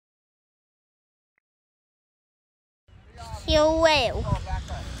Well,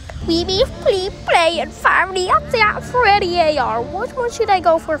 we be playing Five Nights at Freddy AR. Which one should I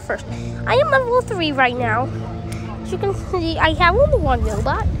go for first? I am level 3 right now. As you can see, I have only one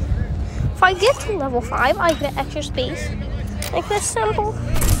robot. If I get to level 5, I get extra space. Like this simple.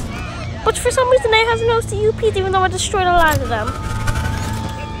 But for some reason, I have no CUPs, even though I destroyed a lot of them.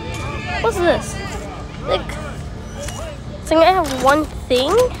 What's this? Like, so I have one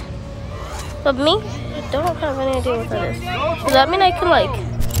thing. But me, I don't have any idea what that is. Does that mean I can, like,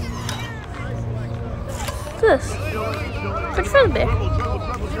 this? Good for the bear.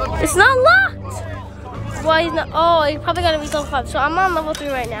 It's not locked! Why is not? Oh, you probably gotta be level 5. So I'm on level 3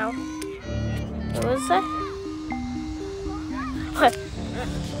 right now. What was that? Okay.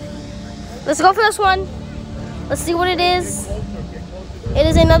 Let's go for this one. Let's see what it is. It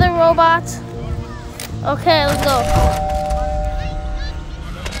is another robot. Okay, let's go.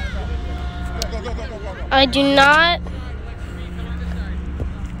 I do not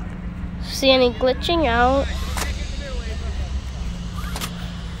see any glitching out.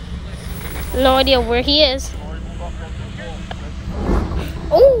 No idea where he is.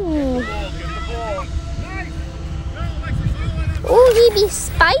 Ooh. Ooh, he be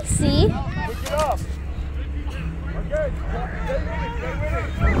spicy.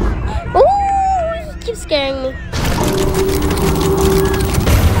 Ooh, he keeps scaring me.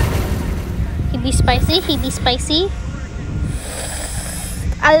 He be spicy, he be spicy.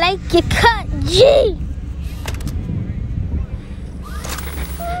 I like your cut, G.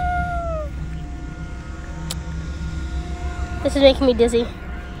 This is making me dizzy.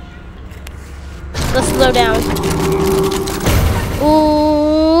 Let's slow down.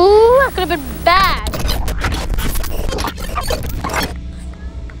 Ooh, that could have been bad.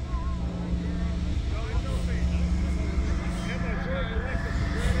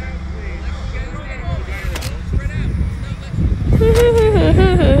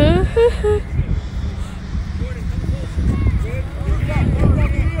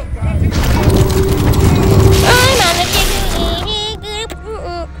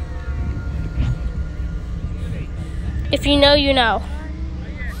 If you know, you know.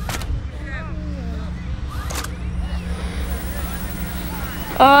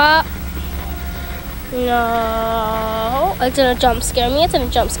 No. It's gonna jump scare me. It's gonna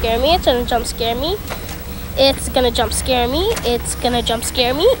jump scare me. It's gonna jump scare me. It's gonna jump scare me. It's gonna jump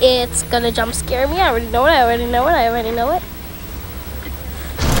scare me. It's gonna jump scare me. I already know it. I already know it. I already know it.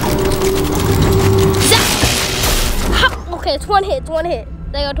 Ha! Okay, it's one hit. It's one hit.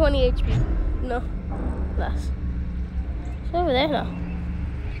 They got 20 HP. No. Less. It's over there now.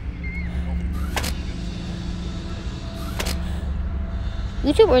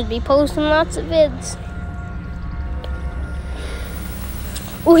 YouTubers be posting lots of vids.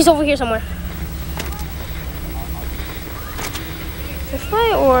 Oh, he's over here somewhere. This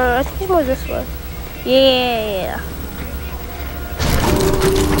way, or I think he's more this way. Yeah.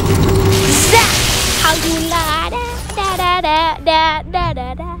 Zap! How you la da da da da da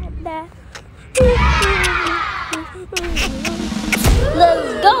da da da.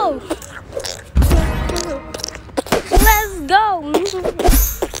 Let's go. Let's go.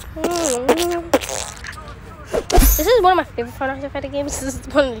 This is one of my favorite Final Fantasy games. This is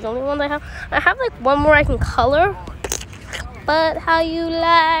one of the only ones I have. I have like one more I can color. But how you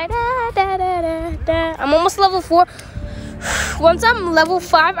lie, da, da, da, da, da. I'm almost level 4. Once I'm level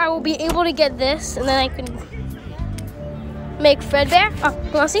 5, I will be able to get this, and then I can make Fredbear. Oh,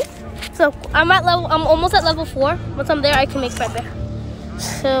 you wanna see? So I'm almost at level 4. Once I'm there, I can make Fredbear.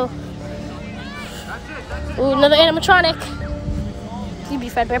 So, ooh, another animatronic. Please be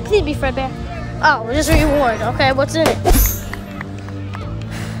Fredbear. Please be Fredbear. Oh, just a reward. Okay, what's in it?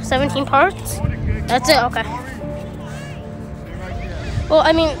 17 parts. That's it. Okay. Well,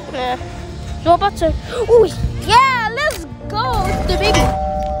 I mean, robots are. Ooh, yeah, let's go. It's the baby.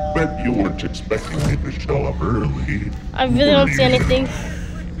 Bet you weren't expecting me to show up early. I really don't see anything.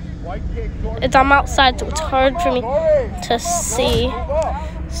 I'm outside, so it's hard for me to see.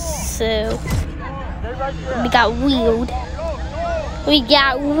 So, we got wheeled. We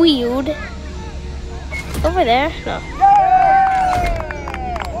got wheeled. Over there? No.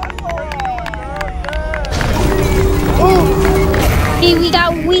 Ooh. We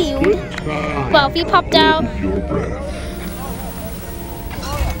got wheeled. Well, if he popped out,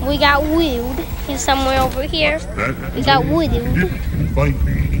 we got wheeled. He's somewhere over here. We got wheeled.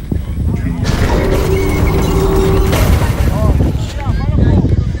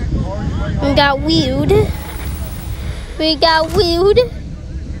 We got wheeled. We got wheeled.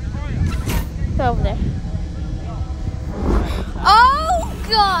 Over there. Oh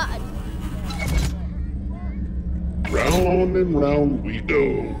God! Round Round and round we go.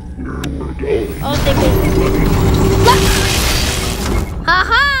 Where we're going. I was thinking.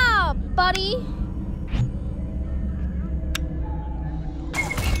 Haha, buddy.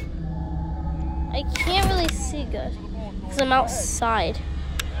 I can't really see good because I'm outside.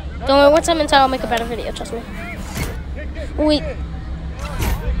 Don't worry, once I'm inside, I'll make a better video. Trust me. Wait.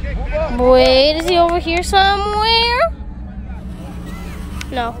 Wait, is he over here somewhere?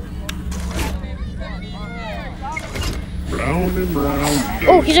 No. Round and round.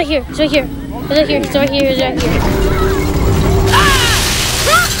 Oh, he's right here. He's right here. He's right here. He's right here. He's right here. Ah!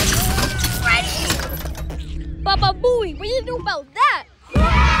 Baba Booey, what you do about that?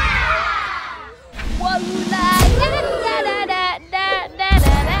 What you like?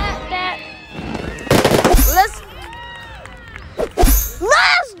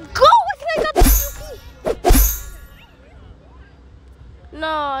 Let's go! I think I got the CP. No,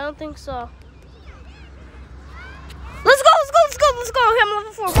 I don't think so. Let's go! Okay, I'm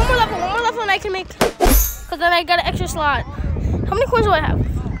level 4. One more level, and I can make. Cause then I got an extra slot. How many coins do I have?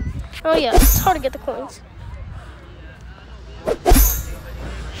 Oh yeah, it's hard to get the coins.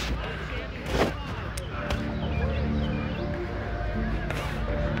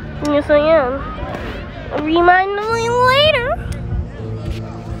 Yes, I am. Remind me later.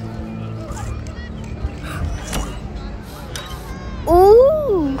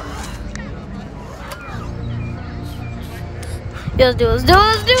 Ooh. Yeah, let's do it.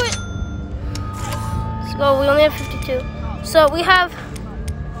 Let's go. We only have 52. So we have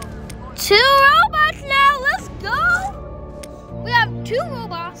 2 robots now. Let's go. We have 2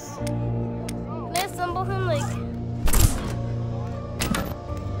 robots. Can I assemble him like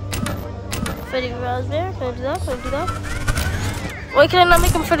Freddy Fazbear? Can I do that? Why can I not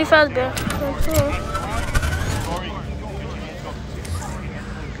make him Freddy Fazbear?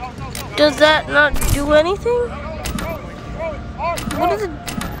 Does that not do anything? What does it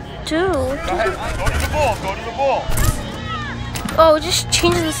do? Go to the ball. Oh, it just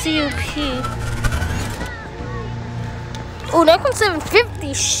changes the CUP. Oh, that one's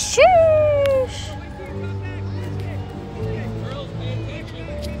 750. Sheesh.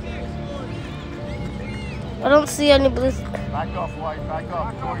 I don't see any blue. Back off, White. Back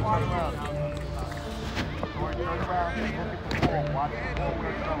off. Tori, turn around. Tori, turn around. Look at the ball. Watch the ball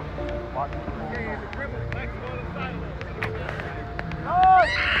where it's going. Watch the ball.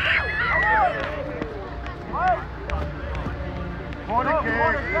 Corner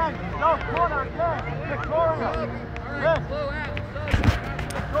kick. No, corner kick. Victoria. Yes.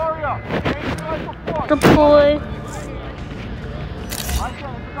 Victoria. Deploy.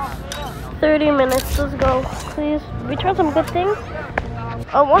 30 minutes. Let's go. Please return some good things.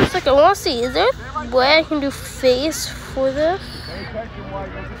 Oh, 1 second. I want to see. Is there a way I can do face for this?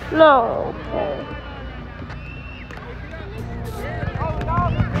 No. Okay.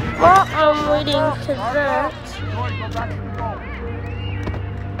 Well, I'm waiting for that.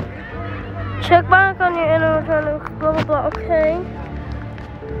 Check back on your animatronics, blah blah blah. Okay.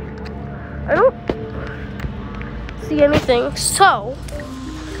 I don't see anything. So,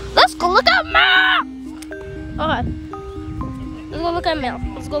 let's go look at mail. Okay. Let's go look at mail.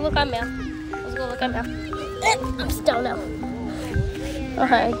 I'm still now.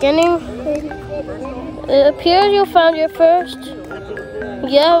 Okay, getting. It appears you found your first.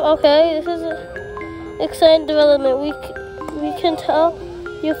 Yeah, okay, this is an exciting development. We can tell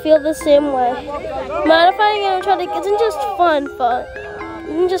you feel the same way. Modifying animatronic isn't just fun.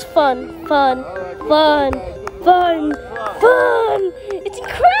 It's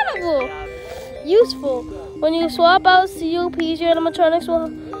incredible. Useful. When you swap out COPs, your animatronics will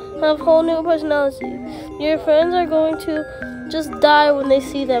have whole new personality. Your friends are going to just die when they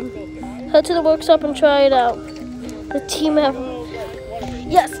see them. Head to the workshop and try it out. The team have.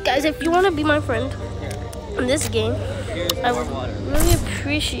 Yes, guys, if you want to be my friend in this game, I would really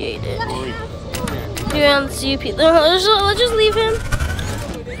appreciate it. You're on CP. Let's just leave him.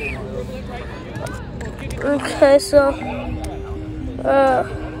 Okay, so,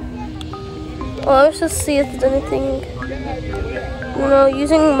 let's just see if there's anything.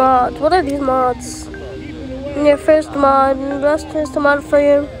 Using mods. What are these mods? In your first mod, best is to modify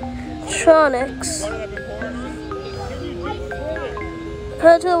your electronics.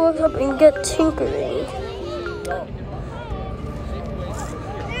 Head to the workshop and get tinkering.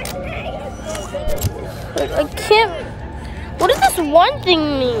 Like, I can't. What does this one thing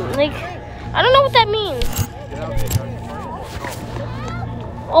mean? Like, I don't know what that means.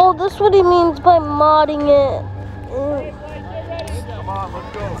 Oh, this is what he means by modding it. Come on,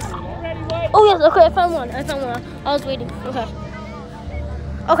 let's go. Oh yes, okay, I found one. I was waiting. Okay,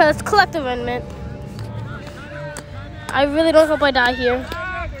 let's collect the amendment. I really don't hope I die here.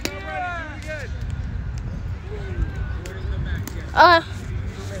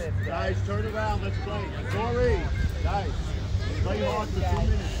 Guys, turn around. Let's play. Corey, guys, play hard for 2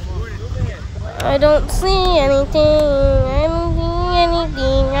 minutes. Come on. I don't see anything. I don't see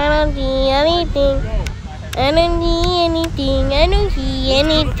anything. I don't see anything. I don't see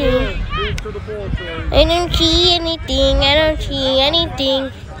anything. I don't see anything. I don't see anything. I don't see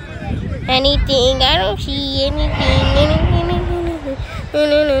anything. Anything. I don't see anything.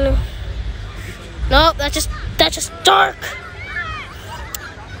 No, that's just dark.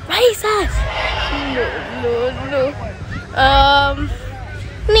 Races. No.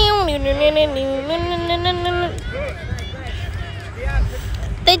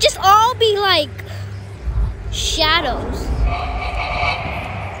 They just all be like shadows.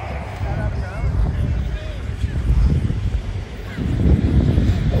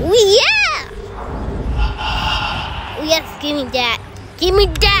 Yeah! Oh, yes, give me that. Give me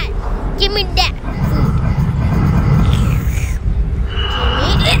that. Give me that.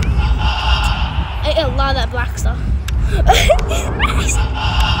 Give me it. I ate a lot of that black stuff.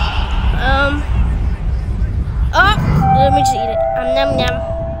 Oh, let me just eat it. Nom nom.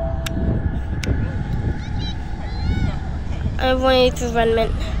 I want to eat the red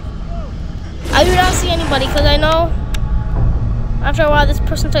mint. I do not see anybody because I know after a while this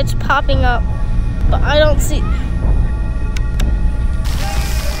person starts popping up, but I don't see.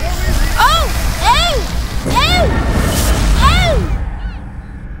 Oh! Ew! Ew! Ew!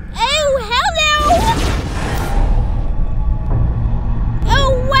 Ew! Hello! Oh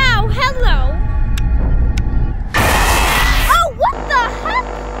wow! Hello! Oh, what the heck?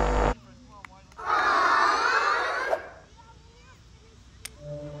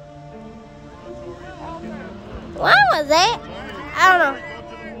 What was it? I don't know.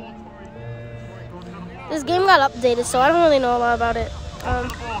 This game got updated, so I don't really know a lot about it. I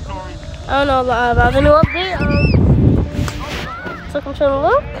don't know a lot about the new update. So I'm trying to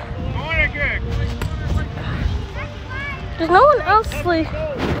look. There's no one else, like,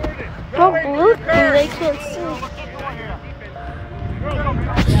 no blue thing they can't see.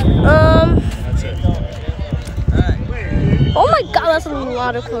 Oh my god, that's a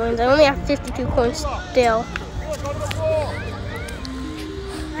lot of coins. I only have 52 coins still.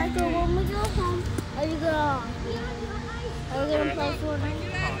 Are you gonna play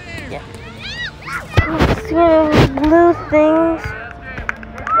Fortnite? Yeah. Let's see blue things.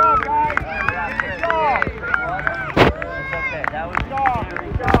 Good job, guys. Good job. That was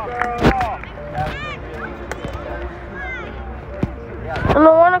good job. I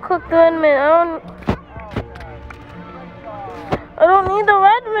don't want to cook the red mint. I don't need the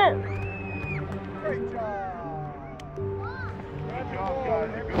red mint. Great job. Good job, guys.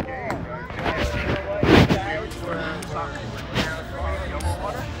 Good game.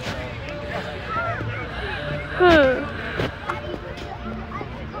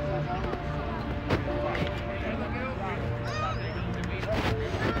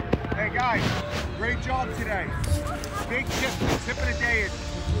 Hey guys, great job today. Big tip of the day is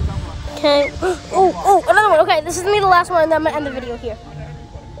Okay. Oh, another one. Okay, this is gonna be the last one, and then I'm gonna end the video here.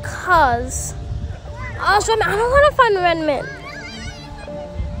 Cause I don't want to find the red mint.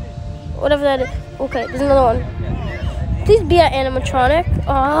 Whatever that is. Okay, there's another one. Please be an animatronic.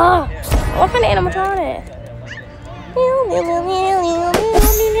 Oh, what kind of animatronic?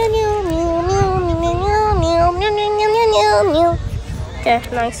 Okay,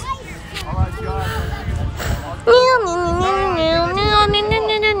 nice.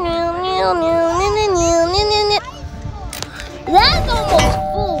 That's almost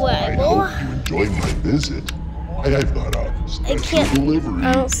full, I hope you enjoyed my visit. I've got a special delivery.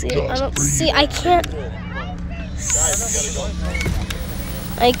 I don't see it. I don't see. I can't.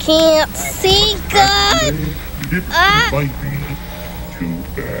 I can't see good. You didn't find me. Too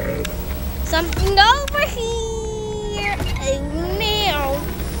bad. Something over here. Oh no.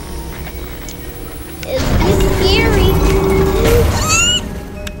 It's scary.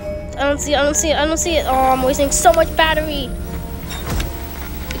 I don't see it. I don't see it. I don't see it. Oh, I'm wasting so much battery.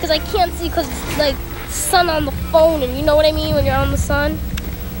 Because I can't see because it's like sun on the phone, and you know what I mean when you're on the sun.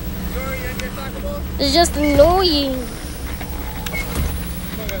 It's just annoying.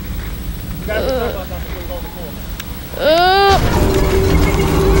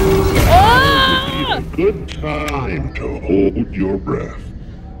 A good time to hold your breath.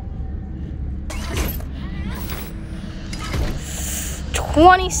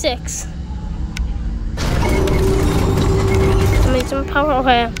 26. I need some power.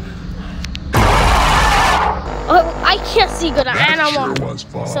 Okay. Oh, I can't see good, and I That won. sure was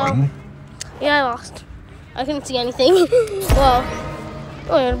fun. So, yeah, I lost. I couldn't see anything. Wow.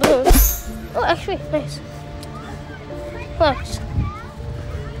 Oh, yeah, the balloon. Oh, actually, nice. Look.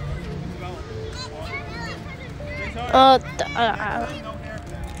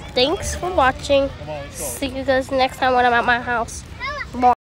 Thanks for watching. See you guys next time when I'm at my house. Bye.